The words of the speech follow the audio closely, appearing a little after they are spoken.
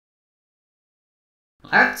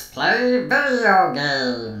Let's play video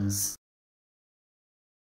games!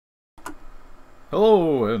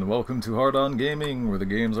 Hello, and welcome to Hard On Gaming, where the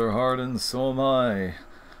games are hard and so am I.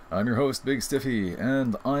 I'm your host, BigStiffy,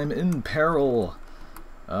 and I'm in peril.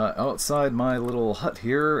 Outside my little hut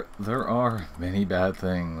here, there are many bad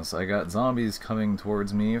things. I got zombies coming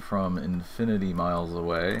towards me from infinity miles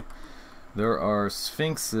away. There are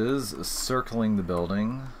sphinxes circling the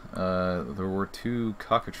building. There were 2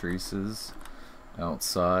 cockatrices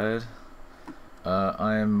outside.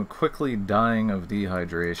 I'm quickly dying of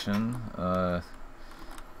dehydration.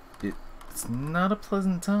 It's not a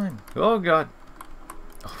pleasant time. Oh god.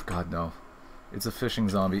 Oh god, no. It's a fishing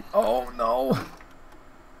zombie. Oh no!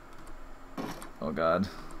 Oh god.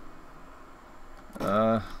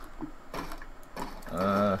 What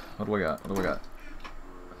do I got? What do I got?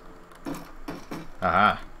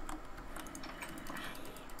 Aha!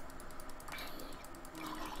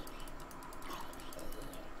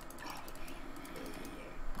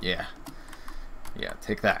 Yeah. Yeah,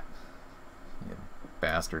 take that. You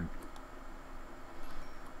bastard.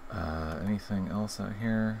 Anything else out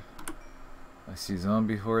here? I see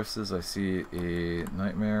zombie horses. I see a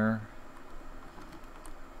nightmare.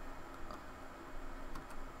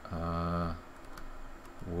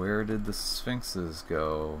 Where did the sphinxes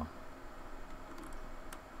go?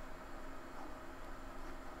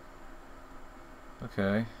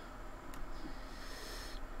 Okay.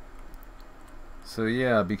 So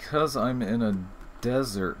yeah, because I'm in a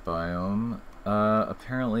desert biome,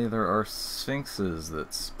 apparently there are sphinxes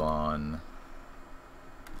that spawn.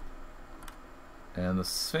 And the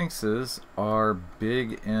sphinxes are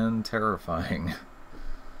big and terrifying.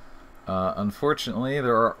 Unfortunately,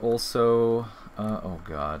 there are also... oh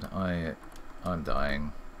god, I'm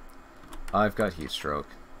dying. I've got heat stroke.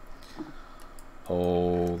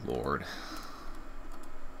 Oh lord.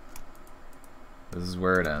 This is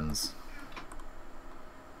where it ends.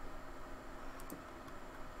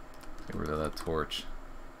 Get rid of that torch.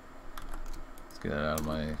 Let's get it out of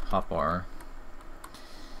my hotbar.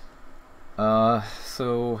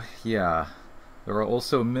 So yeah, there are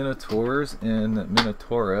also minotaurs and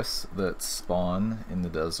minotaurus that spawn in the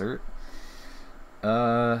desert.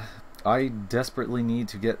 I desperately need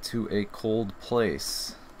to get to a cold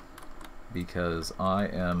place because I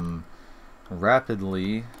am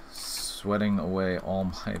rapidly sweating away all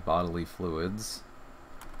my bodily fluids.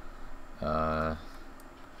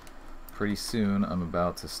 Pretty soon I'm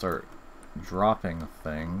about to start dropping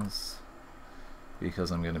things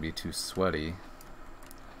because I'm going to be too sweaty.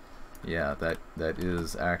 Yeah, that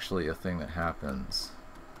is actually a thing that happens.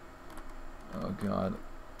 Oh god.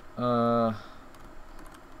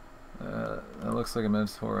 That looks like a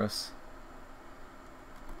Minotaurus.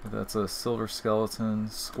 That's a silver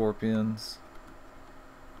skeleton, scorpions.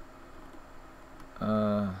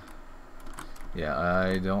 Yeah,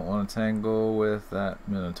 I don't want to tangle with that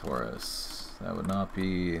Minotaurus. That would not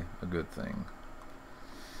be a good thing.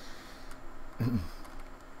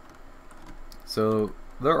 So,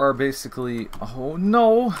 there are basically... Oh,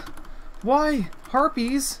 no! Why?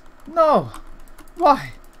 Harpies? No!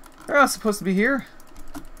 Why? They're not supposed to be here.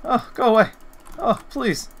 Oh, go away. Oh,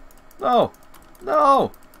 please. No!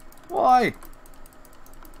 No! Why?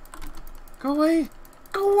 Go away!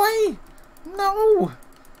 Go away! No!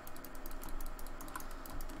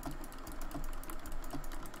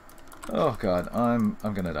 Oh god, I'm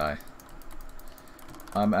gonna die.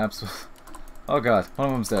 I'm absolutely... Oh god, one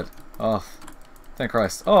of them's dead. Oh, thank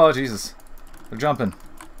Christ. Oh, Jesus. They're jumping.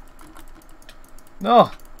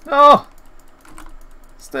 No! No!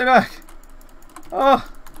 Stay back!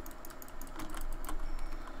 Oh!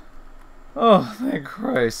 Oh, thank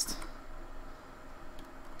Christ.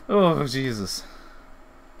 Oh, Jesus.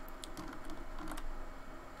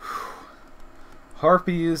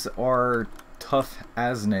 Harpies are tough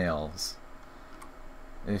as nails.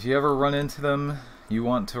 If you ever run into them, you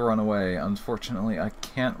want to run away. Unfortunately, I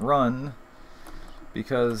can't run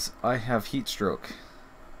because I have heat stroke.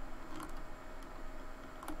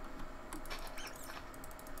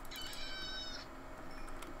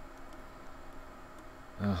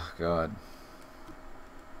 Oh god.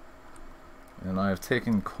 And I have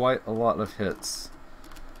taken quite a lot of hits.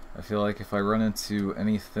 I feel like if I run into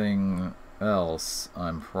anything else,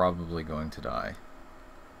 I'm probably going to die.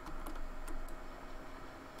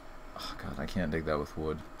 Oh god, I can't dig that with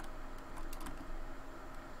wood.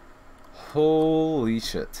 Holy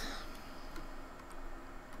shit.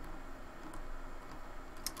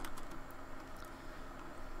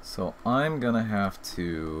 So I'm gonna have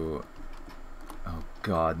to... Oh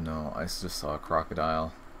god, no. I just saw a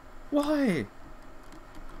crocodile. Why?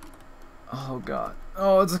 Oh god.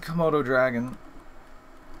 Oh, it's a Komodo dragon.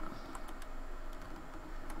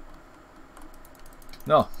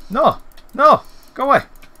 No! No! No! Go away!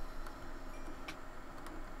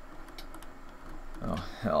 Oh,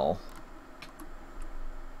 hell.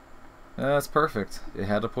 That's perfect. It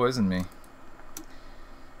had to poison me.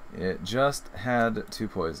 It just had to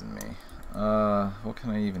poison me. What can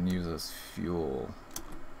I even use as fuel?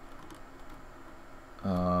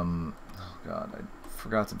 Oh god, I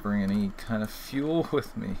forgot to bring any kind of fuel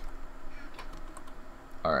with me.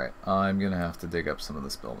 Alright, I'm gonna have to dig up some of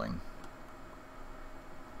this building.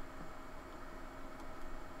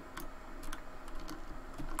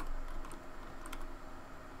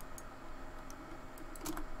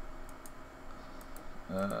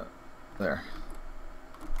 There.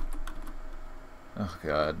 Oh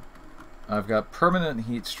god. I've got permanent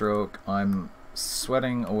heat stroke. I'm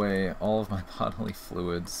sweating away all of my bodily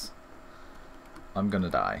fluids. I'm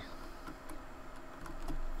gonna die.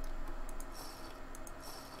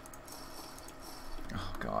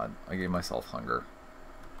 Oh god, I gave myself hunger.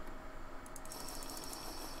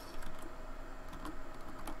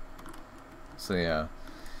 So yeah,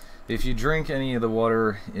 if you drink any of the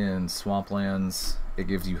water in swamplands, it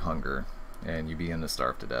gives you hunger, and you begin to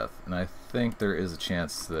starve to death. And I think there is a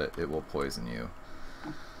chance that it will poison you.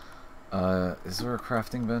 Is there a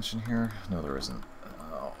crafting bench in here? No, there isn't.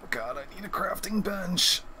 Oh god, I need a crafting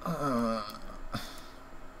bench!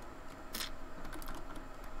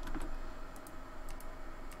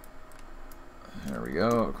 There we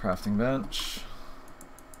go, a crafting bench.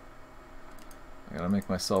 I gotta make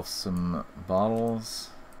myself some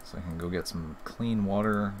bottles so I can go get some clean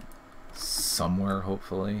water somewhere,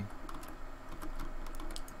 hopefully.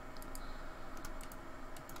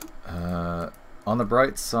 On the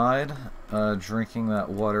bright side, drinking that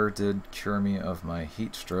water did cure me of my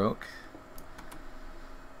heat stroke.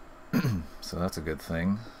 So that's a good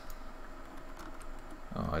thing.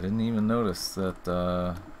 Oh, I didn't even notice that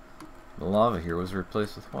the lava here was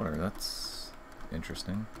replaced with water. That's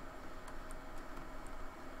interesting.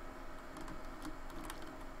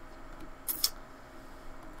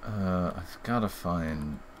 I've got to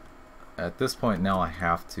find... At this point now I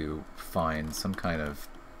have to find some kind of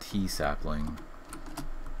tea sapling.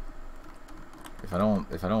 If I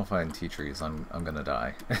don't find tea trees, I'm gonna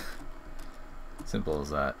die. Simple as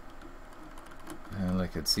that. And I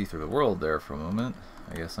could see through the world there for a moment.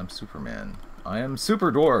 I guess I'm Superman. I am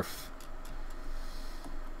Super Dwarf!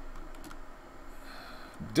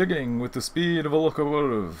 Digging with the speed of a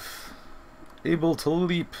locomotive. Able to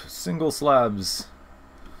leap single slabs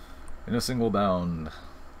in a single bound.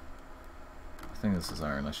 I think this is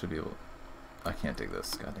iron. I should be able... I can't dig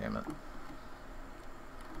this. God damn it.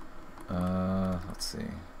 Let's see.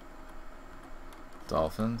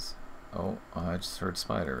 Dolphins. Oh, I just heard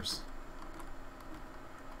spiders.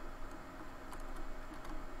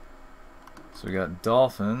 So we got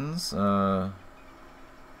dolphins. Ew.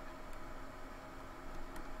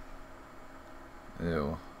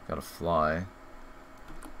 Got a fly.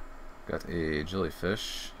 Got a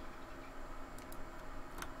jellyfish.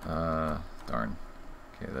 Darn.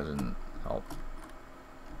 Okay, that didn't help.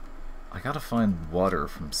 I gotta find water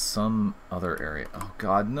from some other area. Oh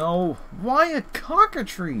god, no! Why a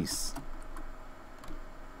cockatrice?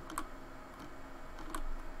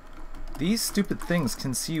 These stupid things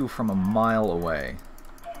can see you from a mile away.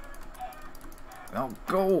 Oh,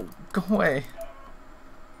 go away.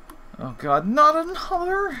 Oh god, not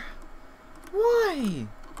another! Why?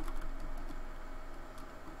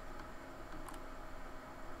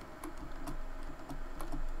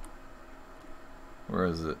 Where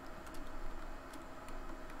is it?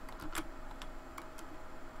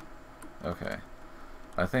 Okay.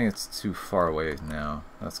 I think it's too far away now.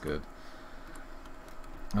 That's good.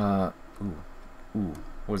 Ooh.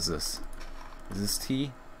 What is this? Is this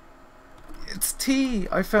tea? It's tea!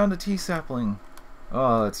 I found a tea sapling.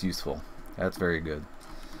 Oh, that's useful. That's very good.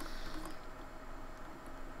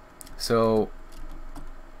 So,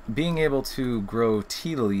 being able to grow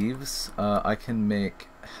tea leaves, I can make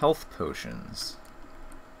health potions.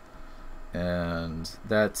 And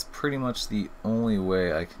that's pretty much the only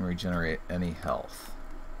way I can regenerate any health.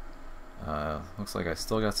 Looks like I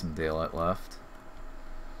still got some daylight left.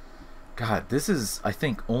 God, this is, I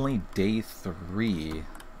think, only day 3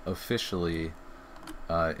 officially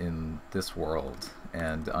in this world,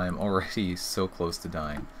 and I'm already so close to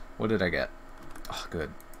dying. What did I get? Oh,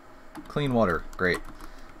 good. Clean water. Great.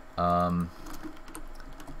 I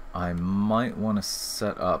might want to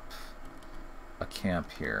set up a camp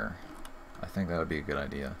here. I think that would be a good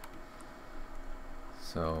idea.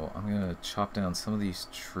 So I'm gonna chop down some of these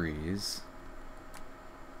trees.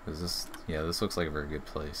 Is this? Yeah, this looks like a very good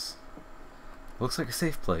place. Looks like a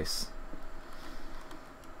safe place.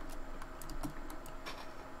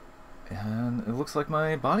 And it looks like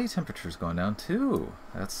my body temperature's going down too.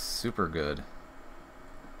 That's super good.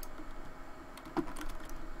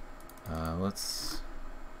 Let's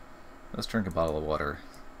drink a bottle of water.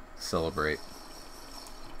 Celebrate.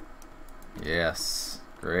 Yes,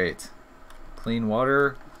 great. Clean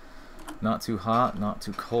water, not too hot, not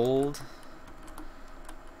too cold.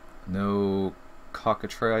 No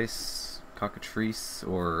cockatrice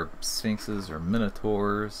or sphinxes or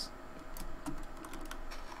minotaurs.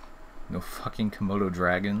 No fucking Komodo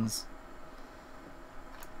dragons.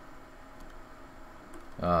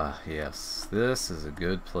 Ah, yes, this is a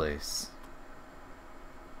good place.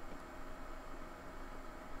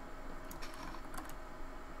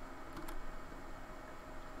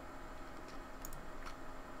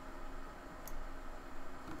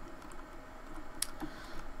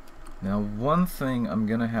 Now, one thing I'm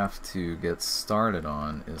gonna have to get started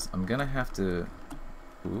on is I'm gonna have to...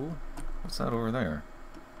 Ooh, what's that over there?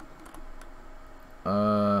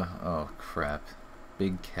 Oh crap.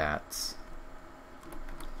 Big cats.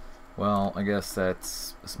 Well, I guess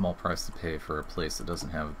that's a small price to pay for a place that doesn't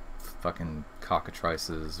have fucking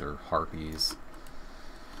cockatrices or harpies.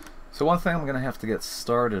 So one thing I'm gonna have to get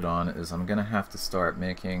started on is I'm gonna have to start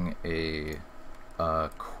making a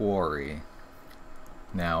quarry.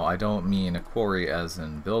 Now, I don't mean a quarry as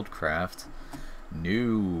in BuildCraft.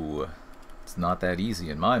 No, it's not that easy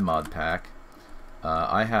in my mod pack.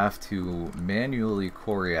 I have to manually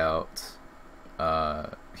quarry out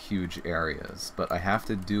huge areas, but I have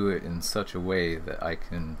to do it in such a way that I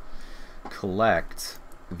can collect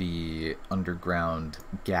the underground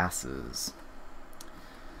gases.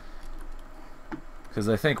 Because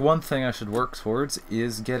I think one thing I should work towards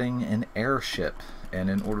is getting an airship, and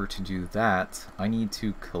in order to do that, I need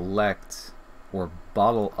to collect or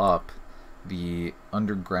bottle up the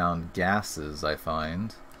underground gases I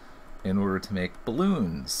find in order to make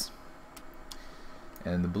balloons.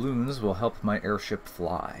 And the balloons will help my airship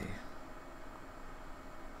fly.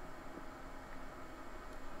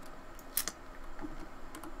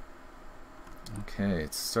 Okay,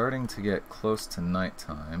 it's starting to get close to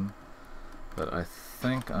nighttime, but I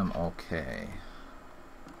think I'm okay.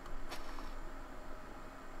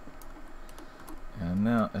 And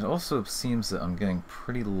now, it also seems that I'm getting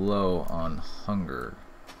pretty low on hunger.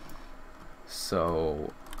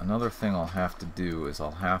 So, another thing I'll have to do is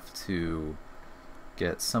I'll have to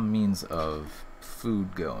get some means of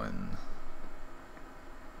food going.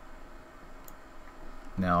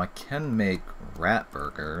 Now, I can make rat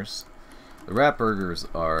burgers. The rat burgers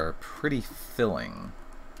are pretty filling.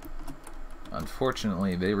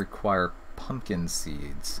 Unfortunately, they require pumpkin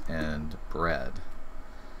seeds and bread.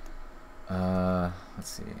 Let's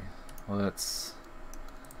see. Let's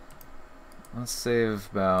save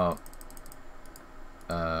about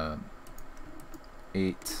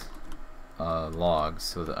 8 logs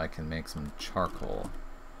so that I can make some charcoal.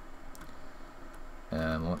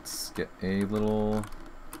 And let's get a little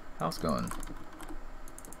house going.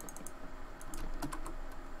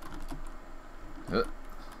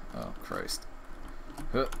 Oh, Christ.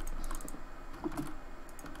 Alright,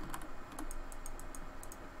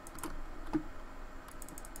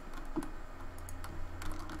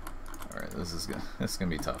 this is gonna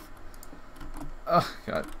be tough. Oh,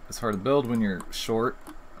 God. It's hard to build when you're short.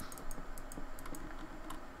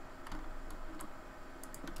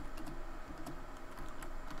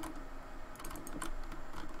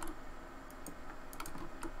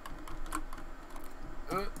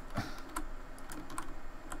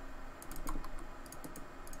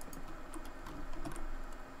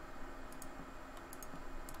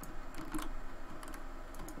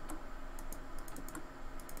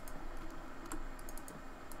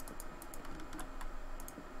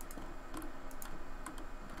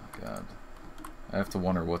 God. I have to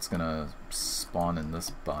wonder what's gonna spawn in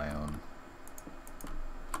this biome.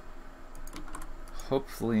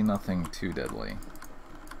 Hopefully nothing too deadly.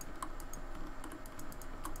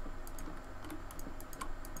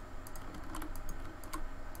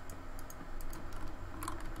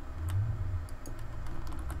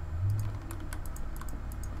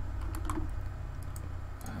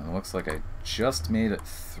 And it looks like I just made it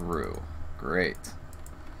through. Great.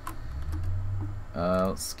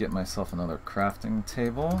 Let's get myself another crafting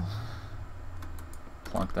table.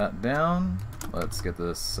 Plunk that down. Let's get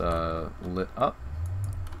this lit up.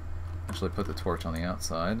 Actually put the torch on the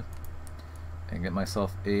outside. And get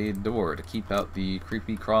myself a door to keep out the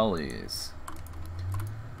creepy crawlies.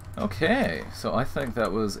 Okay, so I think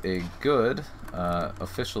that was a good,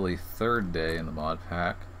 officially 3rd day in the mod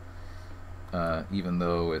pack. Even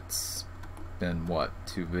though it's been, what,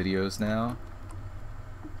 2 videos now?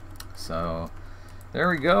 So, There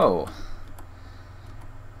we go.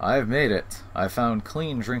 I've made it. I found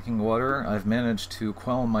clean drinking water. I've managed to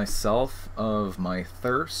quell myself of my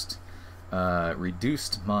thirst,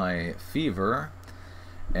 reduced my fever,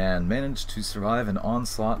 and managed to survive an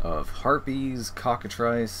onslaught of harpies,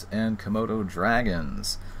 cockatrice, and Komodo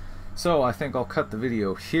dragons. So I think I'll cut the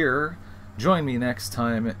video here. Join me next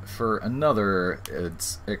time for another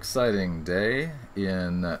exciting day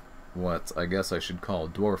in what I guess I should call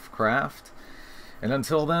Dwarf Craft. And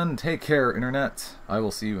until then, take care, Internet. I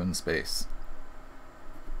will see you in space.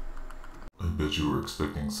 I bet you were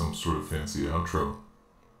expecting some sort of fancy outro.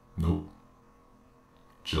 Nope.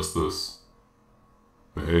 Just this.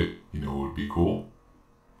 But hey, you know what would be cool?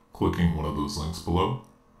 Clicking one of those links below?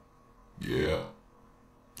 Yeah,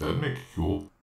 that'd make it cool.